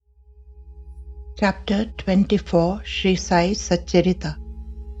Chapter 24 Sri Sai Satcharita.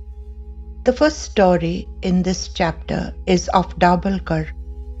 The first story in this chapter is of Dabholkar,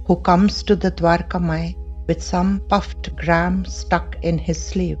 who comes to the Dwarka Mai with some puffed gram stuck in his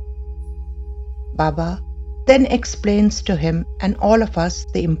sleeve. Baba then explains to him and all of us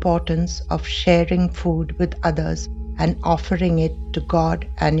the importance of sharing food with others and offering it to God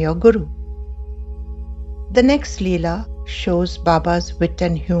and your Guru. The next Leela shows Baba's wit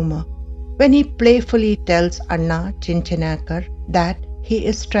and humour when he playfully tells Anna Chinchanekar that he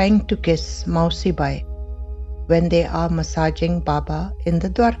is trying to kiss Mausibai when they are massaging Baba in the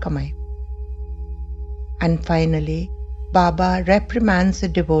Dwarka Mai. And finally, Baba reprimands a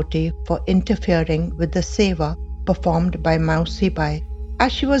devotee for interfering with the Seva performed by Mausibai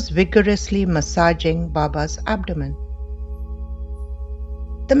as she was vigorously massaging Baba's abdomen.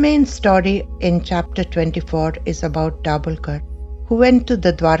 The main story in chapter 24 is about Dabholkar, who went to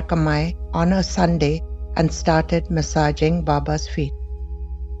the Dwarka Mai on a Sunday and started massaging Baba's feet.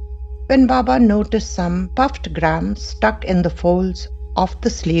 When Baba noticed some puffed gram stuck in the folds of the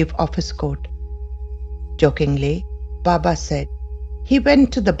sleeve of his coat. Jokingly, Baba said he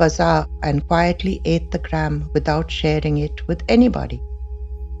went to the bazaar and quietly ate the gram without sharing it with anybody.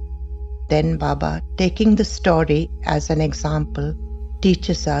 Then Baba, taking the story as an example,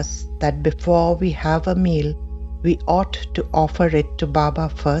 teaches us that before we have a meal, we ought to offer it to Baba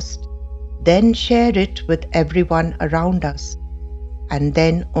first, then share it with everyone around us, and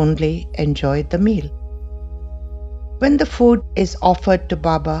then only enjoy the meal. When the food is offered to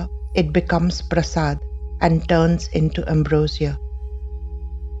Baba, it becomes Prasad and turns into Ambrosia.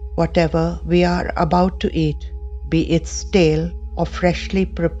 Whatever we are about to eat, be it stale or freshly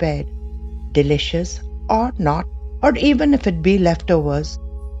prepared, delicious or not, or even if it be leftovers,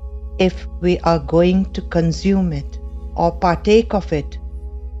 if we are going to consume it or partake of it,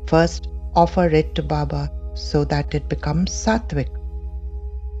 first offer it to Baba so that it becomes Satvik.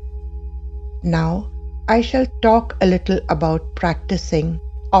 Now, I shall talk a little about practicing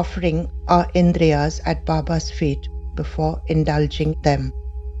offering our indriyas at Baba's feet before indulging them.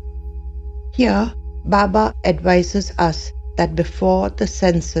 Here, Baba advises us that before the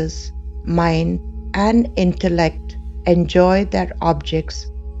senses, mind, and intellect enjoy their objects,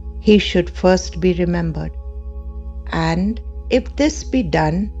 he should first be remembered. And if this be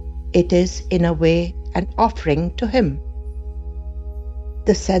done, it is in a way an offering to him.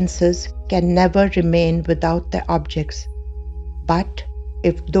 The senses can never remain without their objects, but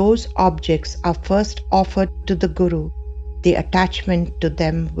if those objects are first offered to the Guru, the attachment to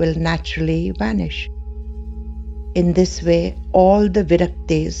them will naturally vanish. In this way, all the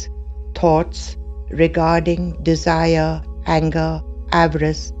viraktis, thoughts regarding desire, anger,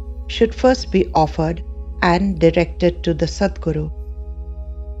 avarice, should first be offered and directed to the Sadguru.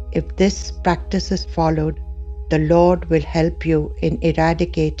 If this practice is followed, the Lord will help you in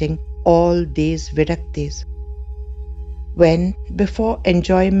eradicating all these viraktis. When, before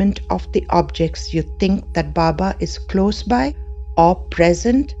enjoyment of the objects, you think that Baba is close by or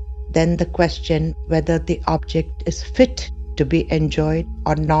present, then the question whether the object is fit to be enjoyed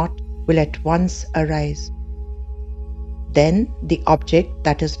or not will at once arise. Then the object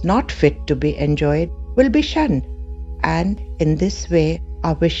that is not fit to be enjoyed will be shunned, and in this way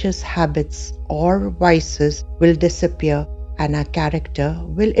our vicious habits or vices will disappear and our character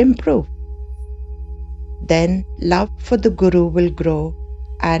will improve. Then love for the Guru will grow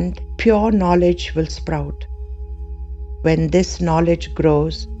and pure knowledge will sprout. When this knowledge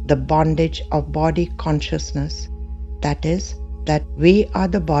grows, the bondage of body consciousness, that is, that we are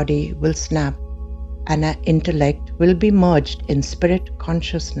the body, will snap and our intellect will be merged in spirit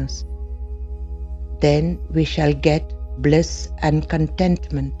consciousness. Then we shall get bliss and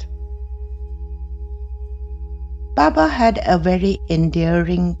contentment. Baba had a very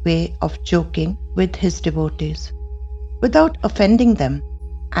endearing way of joking with his devotees, without offending them,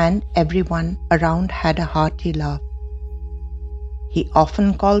 and everyone around had a hearty laugh. He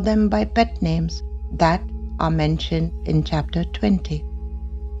often called them by pet names that are mentioned in chapter 20.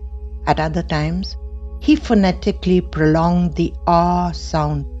 At other times, he phonetically prolonged the R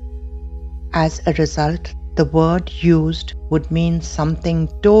sound. As a result, the word used would mean something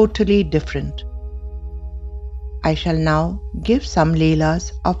totally different. I shall now give some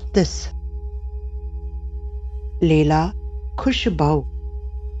Leelas of this. Leela Kushabhau.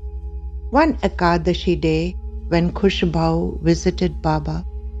 One Ekadashi day, when Kushabhau visited Baba,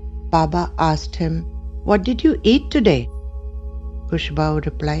 Baba asked him, "What did you eat today?" Kushabhau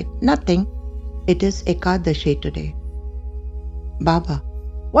replied, "Nothing. It is Ekadashi today." Baba,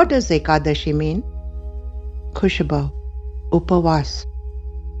 "What does Ekadashi mean?" Kushabhau, Upavas.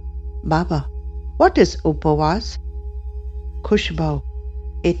 Baba, What is Upavas? Kushabhau.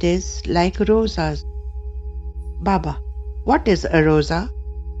 It is like Rozas. Baba. What is a rosa?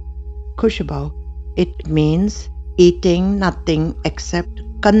 Kushabhau. It means eating nothing except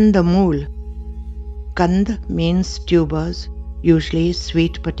kandamool. Kand means tubers, usually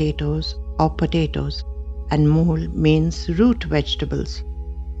sweet potatoes or potatoes, and mool means root vegetables.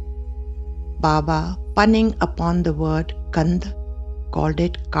 Baba, punning upon the word kand, called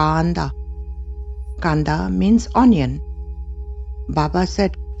it kanda. Kanda means onion. Baba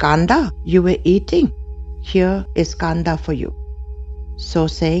said, "Kanda, you were eating. Here is kanda for you." So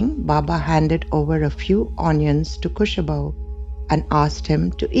saying, Baba handed over a few onions to Kushabhau and asked him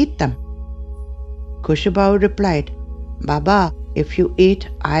to eat them. Kushabhau replied, "Baba, if you eat,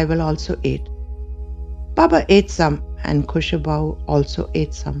 I will also eat." Baba ate some and Kushabhau also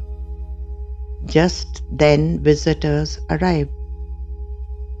ate some. Just then visitors arrived.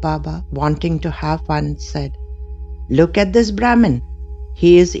 Baba, wanting to have fun, said, "Look at this Brahmin. He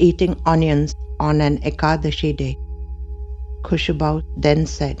is eating onions on an Ekadashi day." Kushabhau then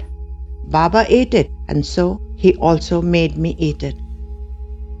said, "Baba ate it, and so he also made me eat it."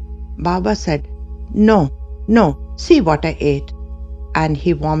 Baba said, No, see what I ate." And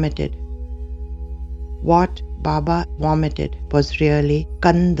he vomited. What Baba vomited was really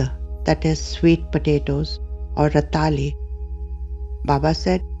kand, that is sweet potatoes, or ratali. Baba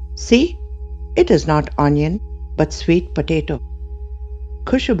said, "See, it is not onion, but sweet potato."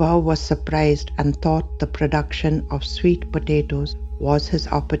 Kushabhau was surprised and thought the production of sweet potatoes was his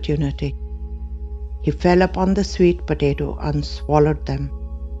opportunity. He fell upon the sweet potato and swallowed them.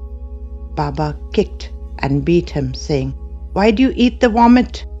 Baba kicked and beat him, saying, "Why do you eat the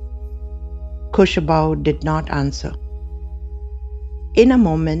vomit?" Kushabhau did not answer. In a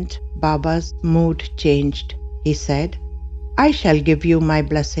moment, Baba's mood changed. He said, "I shall give you my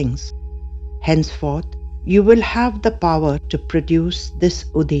blessings. Henceforth, you will have the power to produce this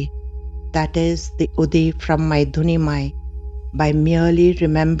Udi, that is, the Udi from my Dhuni Mai, by merely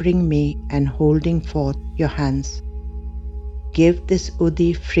remembering me and holding forth your hands. Give this Udi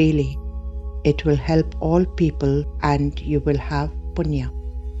freely. It will help all people and you will have punya."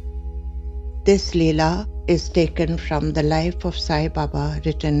 This Leela is taken from the life of Sai Baba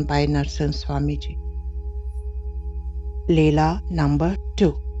written by Narsimha Swamiji. Leela number 2.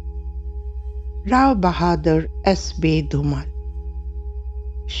 Rao Bahadur S.B. Dhumal.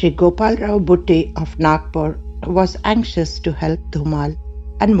 Shri Gopal Rao Bhutti of Nagpur was anxious to help Dhumal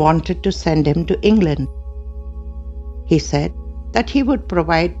and wanted to send him to England. He said that he would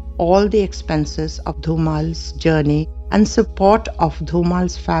provide all the expenses of Dhumal's journey and support of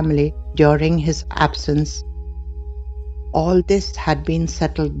Dhumal's family during his absence. All this had been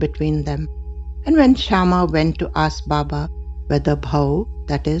settled between them, and when Shama went to ask Baba whether Bhau,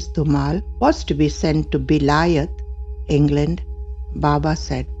 that is Dhumal, was to be sent to Bilayat, England, Baba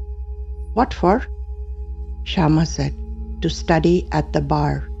said, "What for?" Shama said, "To study at the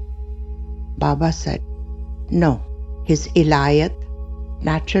bar." Baba said, "No, his ilayat,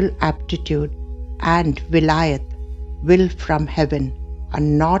 natural aptitude, and vilayat, will from heaven, are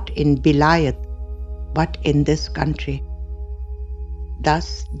not in Bilayat, but in this country." Thus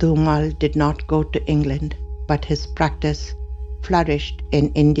Dhumal did not go to England, but his practice flourished in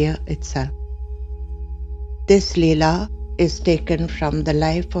India itself. This Leela is taken from the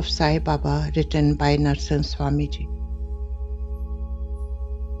life of Sai Baba written by Narsimha Swamiji.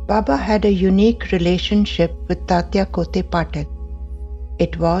 Baba had a unique relationship with Tatya Kote Patel.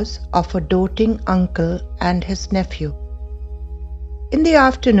 It was of a doting uncle and his nephew. In the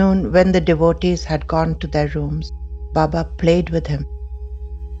afternoon, when the devotees had gone to their rooms, Baba played with him.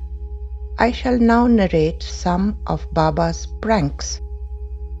 I shall now narrate some of Baba's pranks.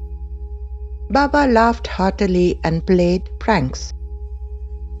 Baba laughed heartily and played pranks.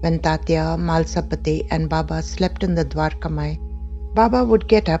 When Tatya, Malsapati and Baba slept in the Dwarka Mai, Baba would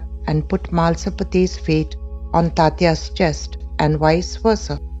get up and put Malsapati's feet on Tatya's chest and vice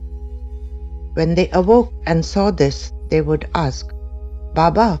versa. When they awoke and saw this, they would ask,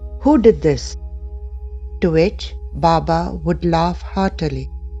 "Baba, who did this?" To which Baba would laugh heartily.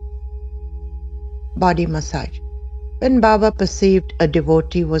 Body massage. When Baba perceived a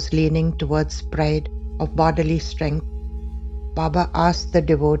devotee was leaning towards pride of bodily strength, Baba asked the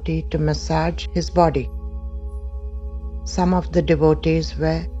devotee to massage his body. Some of the devotees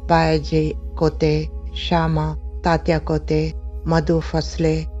were Bayaji Kote, Shama, Tatya Kote, Madhu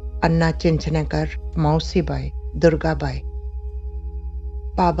Fasle, Anna Chinchanekar, Mausibai, Durga Mai.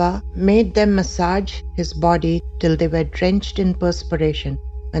 Baba made them massage his body till they were drenched in perspiration.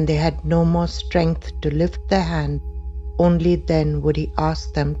 When they had no more strength to lift their hand, only then would he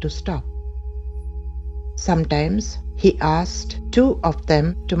ask them to stop. Sometimes he asked 2 of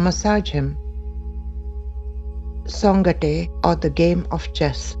them to massage him. Songate, or the game of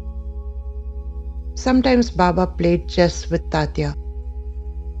chess. Sometimes Baba played chess with Tatya.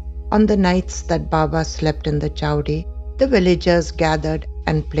 On the nights that Baba slept in the chowdi, the villagers gathered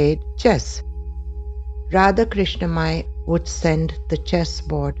and played chess. Radha Mai would send the chess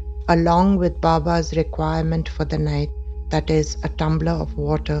board along with Baba's requirement for the night, that is, a tumbler of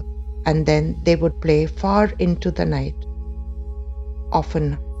water, and then they would play far into the night.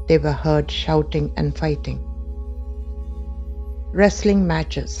 Often they were heard shouting and fighting. Wrestling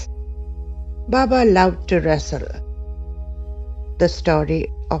matches. Baba loved to wrestle. The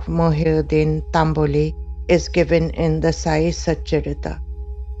story of Mohiuddin Tamboli is given in the Sai Satcharita.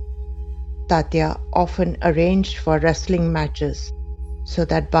 Tatya often arranged for wrestling matches so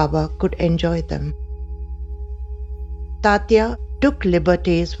that Baba could enjoy them. Tatya took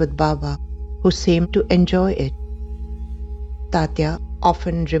liberties with Baba, who seemed to enjoy it. Tatya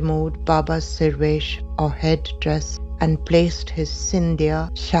often removed Baba's sirvesh or head dress and placed his Sindhya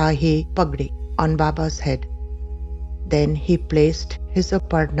Shahi Pagdi on Baba's head. Then he placed his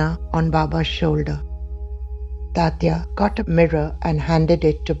Aparna on Baba's shoulder. Tatya got a mirror and handed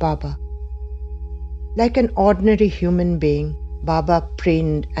it to Baba. Like an ordinary human being, Baba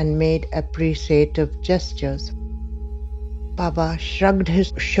preened and made appreciative gestures. Baba shrugged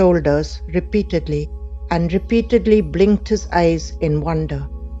his shoulders repeatedly and repeatedly blinked his eyes in wonder.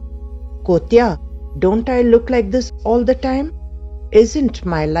 Kotya, don't I look like this all the time? Isn't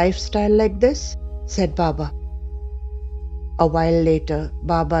my lifestyle like this? Said Baba. A while later,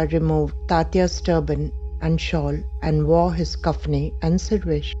 Baba removed Tatya's turban and shawl and wore his kafni and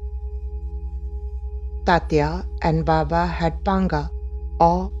sirvesh. Tatya and Baba had panga,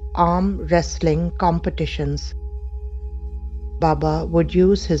 or arm wrestling competitions. Baba would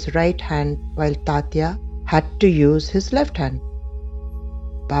use his right hand while Tatya had to use his left hand.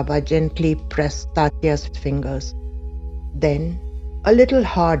 Baba gently pressed Tatya's fingers, then a little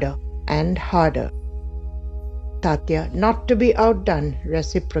harder and harder. Tatya, not to be outdone,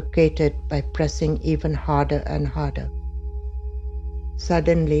 reciprocated by pressing even harder and harder.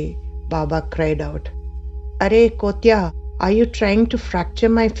 Suddenly, Baba cried out, "Arey Kotya, are you trying to fracture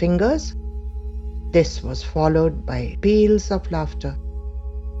my fingers?" This was followed by peals of laughter.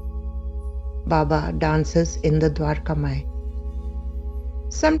 Baba dances in the Dwarka Mai.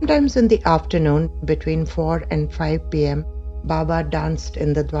 Sometimes in the afternoon, between 4 and 5 p.m., Baba danced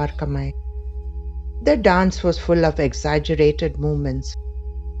in the Dwarka Mai. The dance was full of exaggerated movements.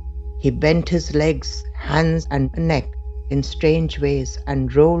 He bent his legs, hands, and neck in strange ways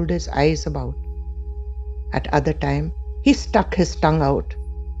and rolled his eyes about. At other times, he stuck his tongue out.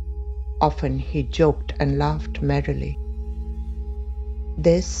 Often he joked and laughed merrily.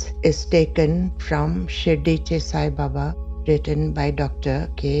 This is taken from Shirdiche Sai Baba, written by Dr.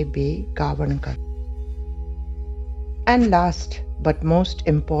 K.B. Gavankar. And last but most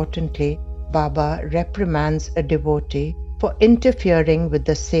importantly, Baba reprimands a devotee for interfering with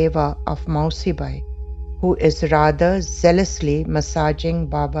the Seva of Mausibai, who is rather zealously massaging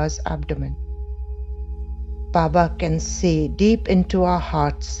Baba's abdomen. Baba can see deep into our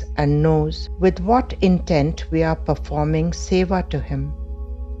hearts and knows with what intent we are performing Seva to him.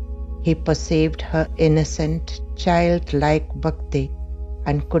 He perceived her innocent, childlike bhakti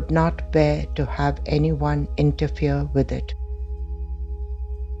and could not bear to have anyone interfere with it.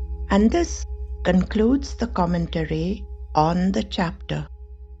 And this concludes the commentary on the chapter.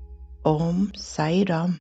 Om Sai Ram.